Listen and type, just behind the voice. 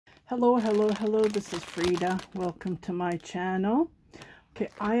Hello, this is Frida. Welcome to my channel. Okay,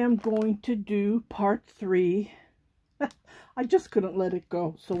 I am going to do part 3. I just couldn't let it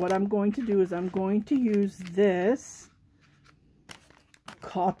go. So what I'm going to do is I'm going to use this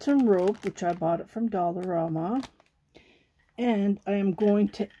cotton rope, which I bought it from Dollarama, and I am going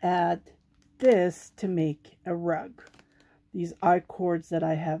to add this to make a rug. These I-cords that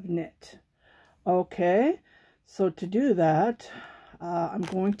I have knit. Okay, so to do that, I'm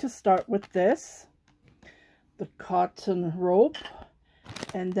going to start with this, the cotton rope,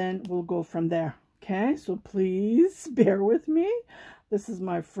 and then we'll go from there. Okay, so please bear with me. This is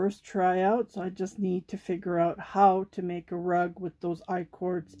my first tryout, so I just need to figure out how to make a rug with those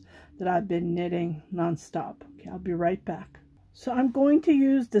I-cords that I've been knitting non-stop. Okay, I'll be right back. So I'm going to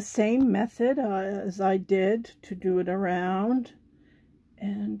use the same method as I did to do it around,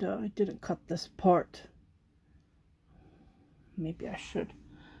 and I didn't cut this part. Maybe I should.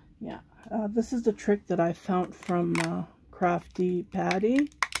 Yeah, this is the trick that I found from Crafty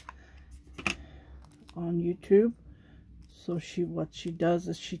Patty on YouTube. So what she does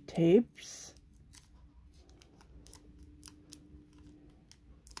is she tapes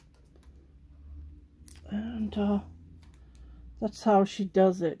and that's how she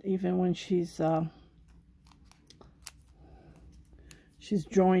does it, even when she's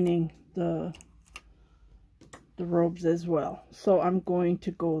joining the robes as well. So I'm going to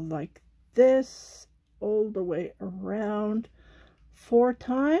go like this all the way around 4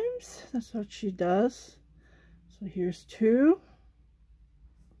 times. That's what she does. So here's 2,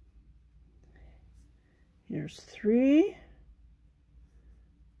 here's 3,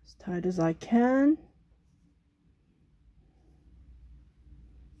 as tight as I can,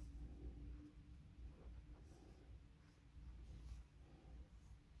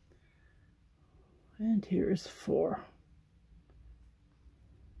 and here is 4.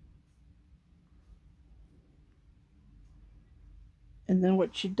 And then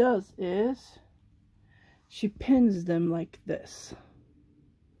what she does is she pins them like this.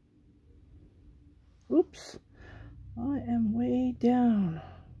 Oops, I am way down.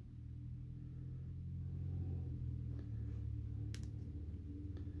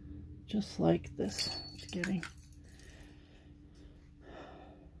 Just like this. It's getting...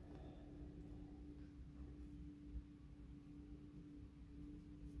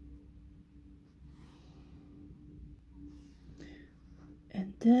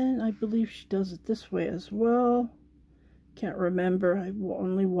 And then I believe she does it this way as well. Can't remember. I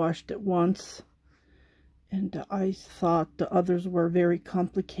only washed it once. And I thought the others were very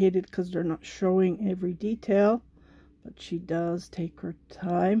complicated because they're not showing every detail. But she does take her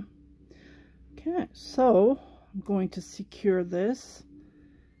time. Okay, so I'm going to secure this.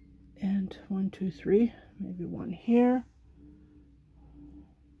 And 1, 2, 3. Maybe one here.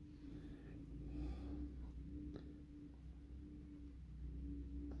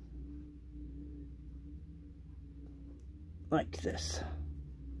 Like this.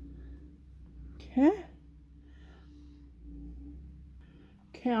 Okay,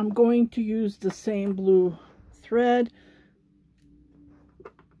 I'm going to use the same blue thread.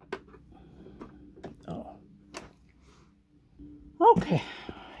 Okay,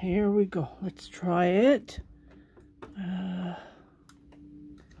 here we go. Let's try it.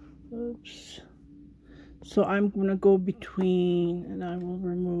 Oops. So I'm going to go between, and I will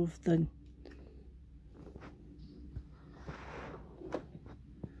remove the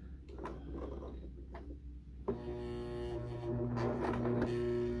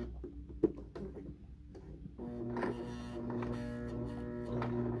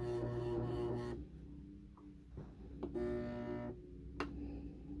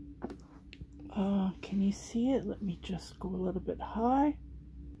can you see it? Let me just go a little bit high.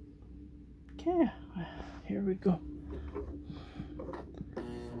 Okay, here we go.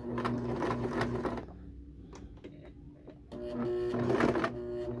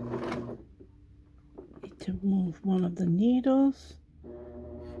 Need to move one of the needles.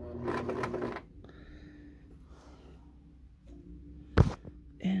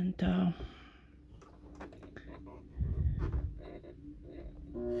 And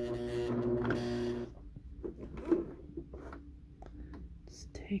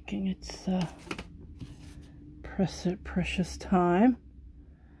taking its precious time.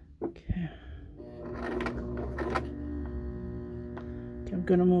 Okay. I'm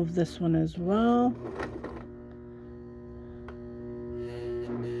gonna move this one as well.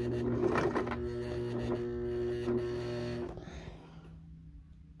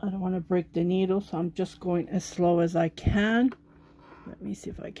 I don't want to break the needle, so I'm just going as slow as I can. Let me see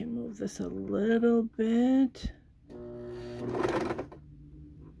if I can move this a little bit.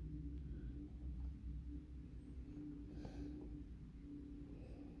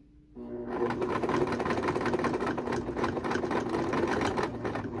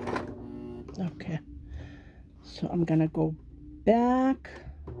 So I'm gonna go back.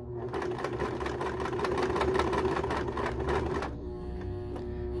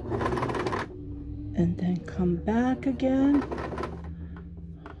 And then come back again.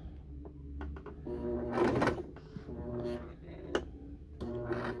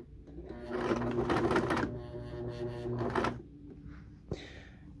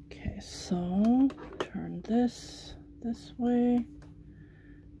 Okay, so turn this way.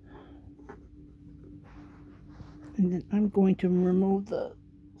 And then I'm going to remove the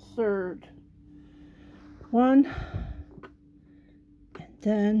third one. And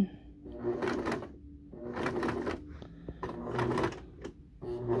then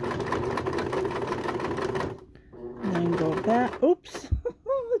go back. Oops,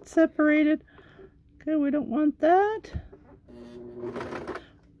 it's separated. Okay, we don't want that.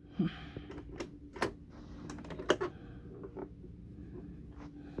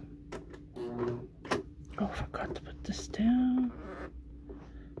 Oh, I forgot to put this down.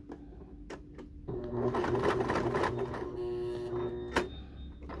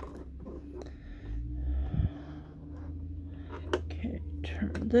 Okay,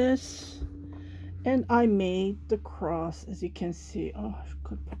 turn this. And I made the cross, as you can see. Oh, I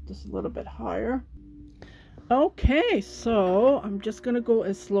could put this a little bit higher. Okay, so I'm just going to go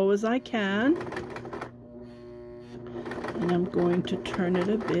as slow as I can. And I'm going to turn it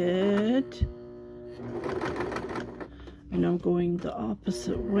a bit. And I'm going the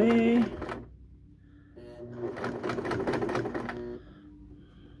opposite way.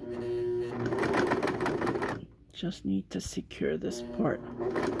 Just need to secure this part.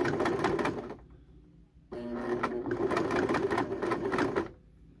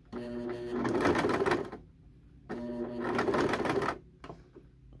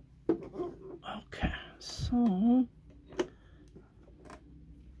 Okay, so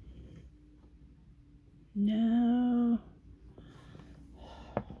now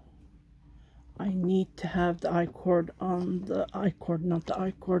I need to have the icord on the icord, not the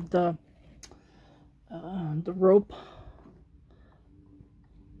icord, the rope.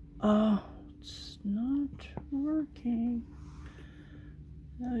 Oh, it's not working.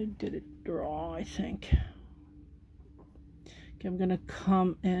 I did it wrong, I think. Okay, I'm gonna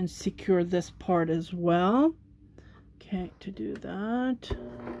come and secure this part as well. Okay, to do that.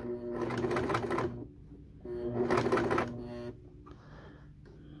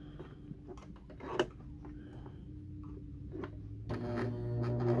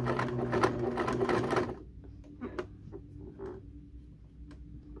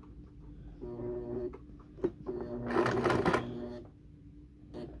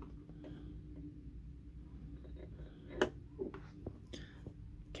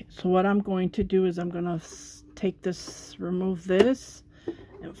 So what I'm going to do is I'm going to take this, remove this,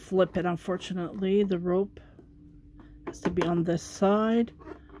 and flip it. Unfortunately, the rope has to be on this side,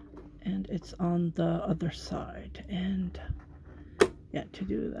 and it's on the other side. And yeah, to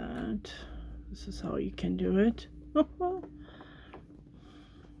do that, this is how you can do it.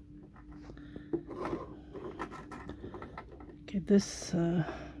 Okay, this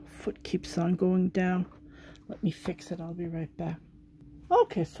foot keeps on going down. Let me fix it. I'll be right back.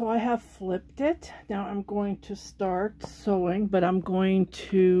 Okay, so I have flipped it. Now I'm going to start sewing, but I'm going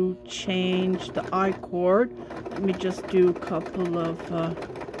to change the I-cord. Let me just do a couple of,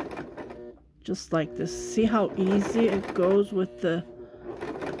 just like this. See how easy it goes with the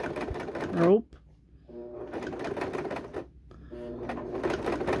rope?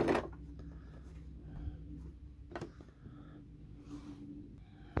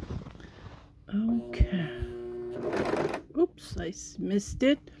 Okay. Oops, I missed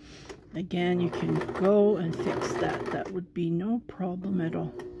it. Again, you can go and fix that. That would be no problem at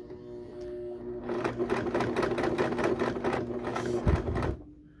all.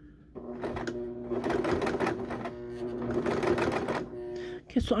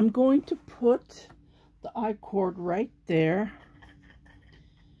 Okay, so I'm going to put the I-cord right there.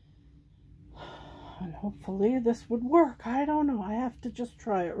 And hopefully this would work. I don't know. I have to just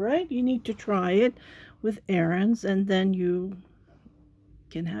try it, right? You need to try it with errands, and then you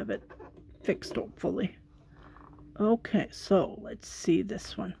can have it fixed, hopefully. Okay, so let's see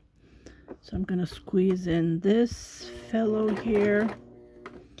this one. So I'm going to squeeze in this fellow here.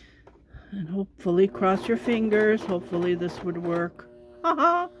 And hopefully, cross your fingers, hopefully this would work.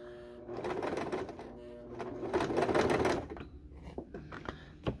 Haha!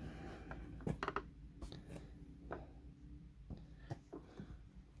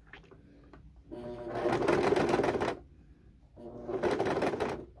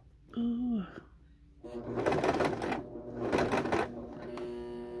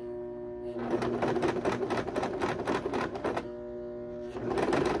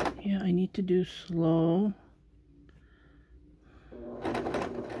 I need to do slow.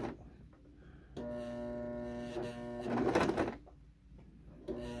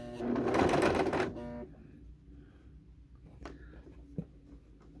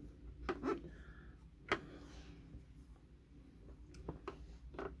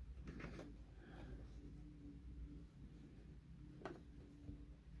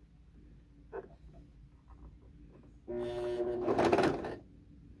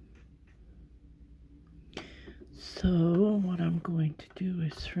 So what I'm going to do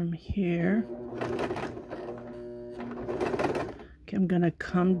is from here, okay, I'm going to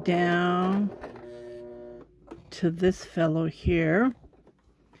come down to this fellow here,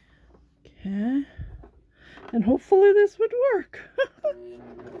 okay, and hopefully this would work.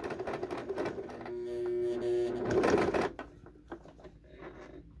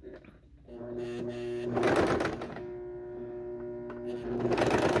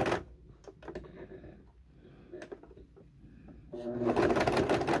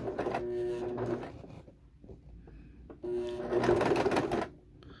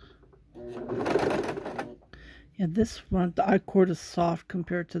 Yeah, this one, the icord is soft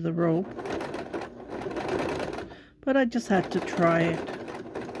compared to the rope, but I just had to try it.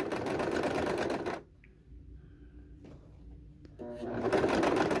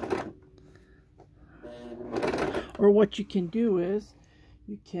 Or what you can do is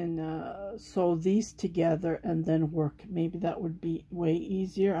you can sew these together and then work. Maybe that would be way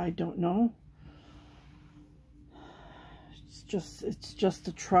easier. I don't know. It's just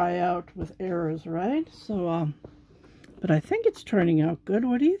a try out with errors, right? So but I think it's turning out good.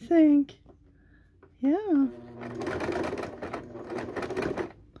 What do you think? Yeah.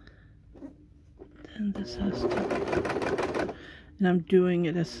 Then this has to, and I'm doing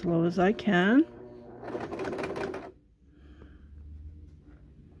it as slow as I can.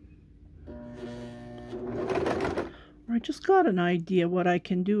 I just got an idea. What I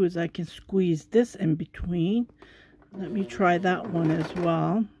can do is I can squeeze this in between. Let me try that one as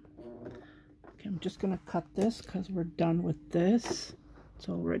well. Okay, I'm just going to cut this because we're done with this. It's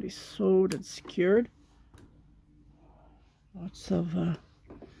already sewed and secured. Lots of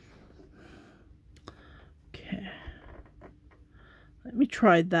okay. Let me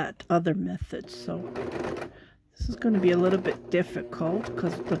try that other method. So this is going to be a little bit difficult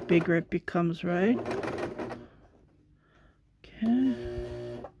because the bigger it becomes, right? Okay.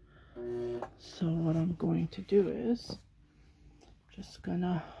 So what I'm going to do is just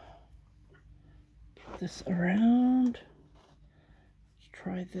gonna put this around. Let's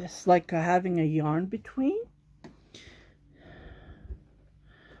try this, like having a yarn between.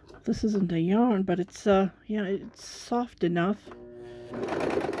 This isn't a yarn, but it's yeah, it's soft enough.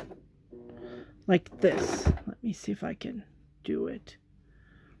 Like this. Let me see if I can do it.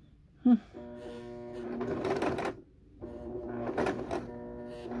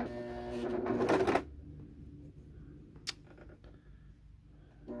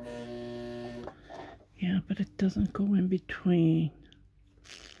 Yeah, but it doesn't go in between.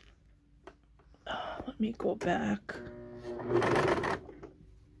 Let me go back.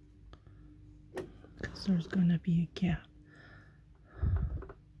 Because there's going to be a gap.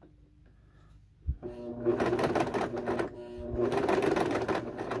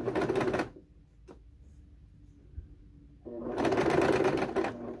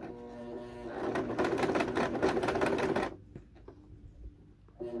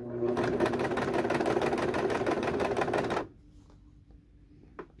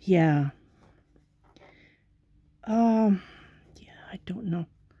 Yeah. Yeah, I don't know.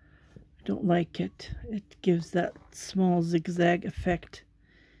 I don't like it. It gives that small zigzag effect.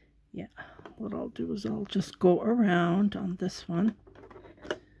 Yeah, what I'll do is I'll just go around on this one.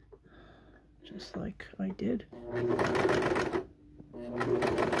 Just like I did.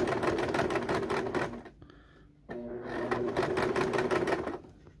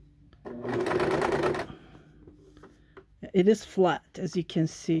 It is flat, as you can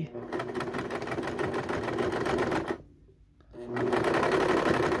see.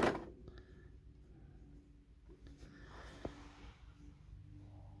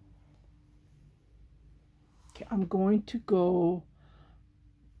 Okay, I'm going to go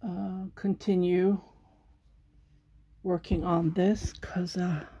continue working on this because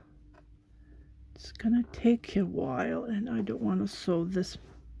it's gonna take a while and I don't want to sew this.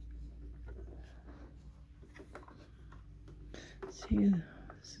 See,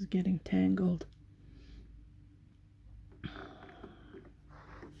 this is getting tangled.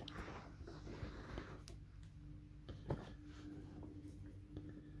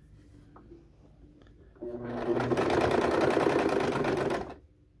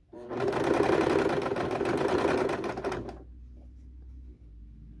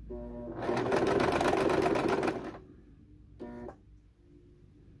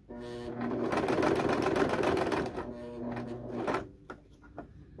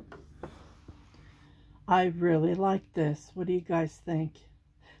 I really like this. What do you guys think?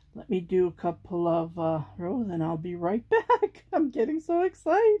 Let me do a couple of rows and I'll be right back. I'm getting so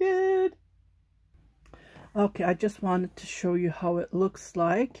excited. Okay, I just wanted to show you how it looks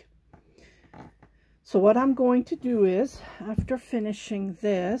like. So what I'm going to do is, after finishing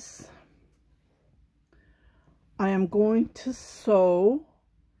this, I am going to sew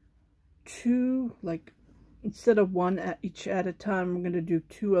two, like instead of one at each at a time, I'm going to do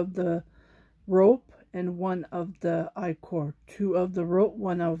two of the rope and one of the I-cord. Two of the rope,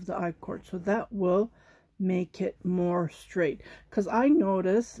 one of the I-cord. So that will make it more straight. Because I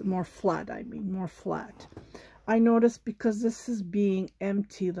notice, more flat, more flat. I notice because this is being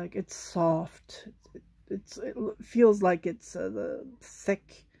empty, like it's soft. It feels like it's the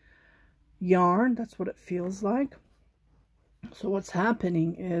thick yarn. That's what it feels like. So what's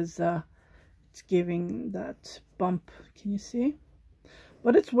happening is it's giving that bump. Can you see?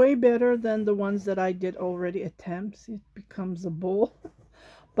 But it's way better than the ones that I did already attempts. It becomes a bowl.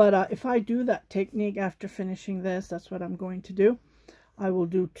 But if I do that technique after finishing this, that's what I'm going to do. I will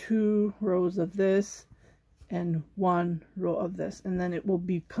do 2 rows of this and 1 row of this, and then it will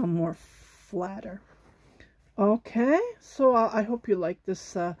become more flatter. Okay, so I hope you like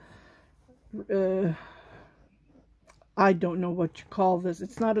this. I don't know what you call this.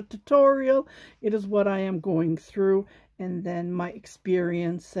 It's not a tutorial. It is what I am going through, and then my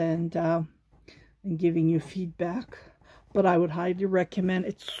experience and giving you feedback. But I would highly recommend.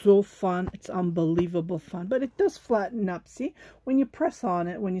 It's so fun. It's unbelievable fun. But it does flatten up. See, when you press on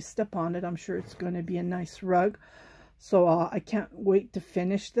it, when you step on it, I'm sure it's going to be a nice rug. So I can't wait to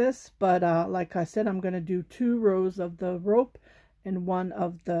finish this. But like I said, I'm going to do 2 rows of the rope and 1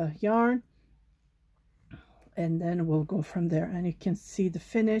 of the yarn. And then we'll go from there. And you can see the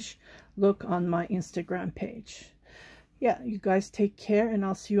finish look on my Instagram page. Yeah, you guys take care, and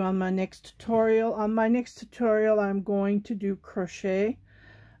I'll see you on my next tutorial. On my next tutorial, I'm going to do crochet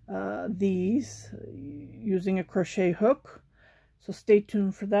these using a crochet hook. So stay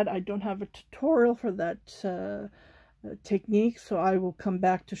tuned for that. I don't have a tutorial for that technique, so I will come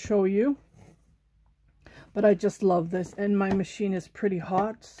back to show you. But I just love this, and my machine is pretty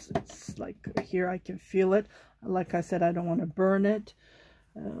hot. It's like here I can feel it. Like I said, I don't want to burn it,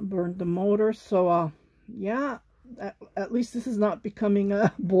 burn the motor. So yeah. At least this is not becoming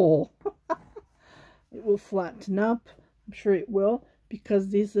a bowl. It will flatten up. I'm sure it will, because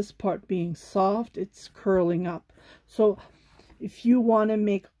this part being soft, it's curling up. So if you want to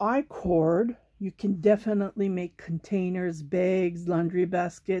make I-cord, you can definitely make containers, bags, laundry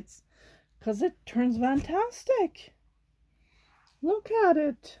baskets, because it turns fantastic. Look at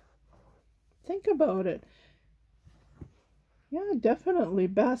it. Think about it. Yeah, definitely.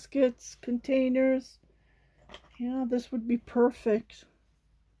 Baskets, containers. Yeah, this would be perfect.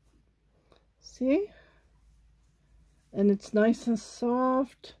 See? And it's nice and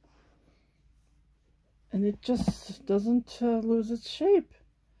soft. And it just doesn't lose its shape.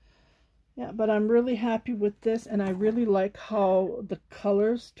 Yeah, but I'm really happy with this. And I really like how the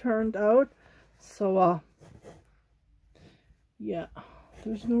colors turned out. So, yeah.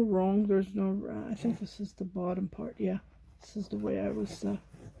 There's no wrong. There's no... I think this is the bottom part. Yeah. This is the way I was...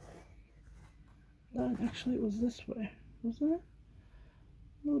 actually, it was this way, wasn't it?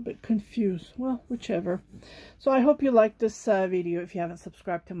 A little bit confused. Well, whichever. So I hope you like this video. If you haven't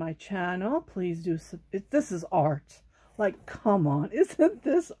subscribed to my channel, please do. This is art. Like, come on. Isn't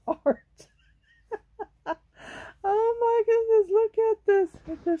this art? Oh my goodness, look at this.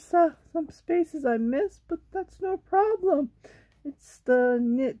 There's some spaces I missed, but that's no problem. It's the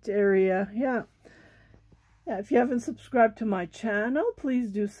knit area. Yeah. Yeah, if you haven't subscribed to my channel, please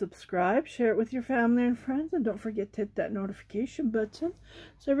do subscribe, share it with your family and friends, and don't forget to hit that notification button.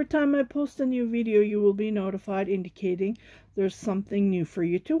 So every time I post a new video, you will be notified, indicating there's something new for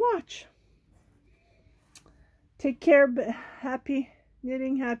you to watch. Take care. Happy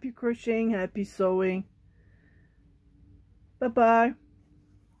knitting, happy crocheting, happy sewing. Bye-bye.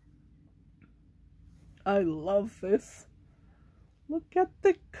 I love this. Look at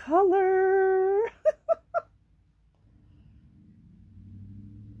the color.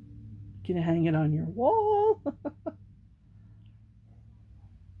 Can you hang it on your wall?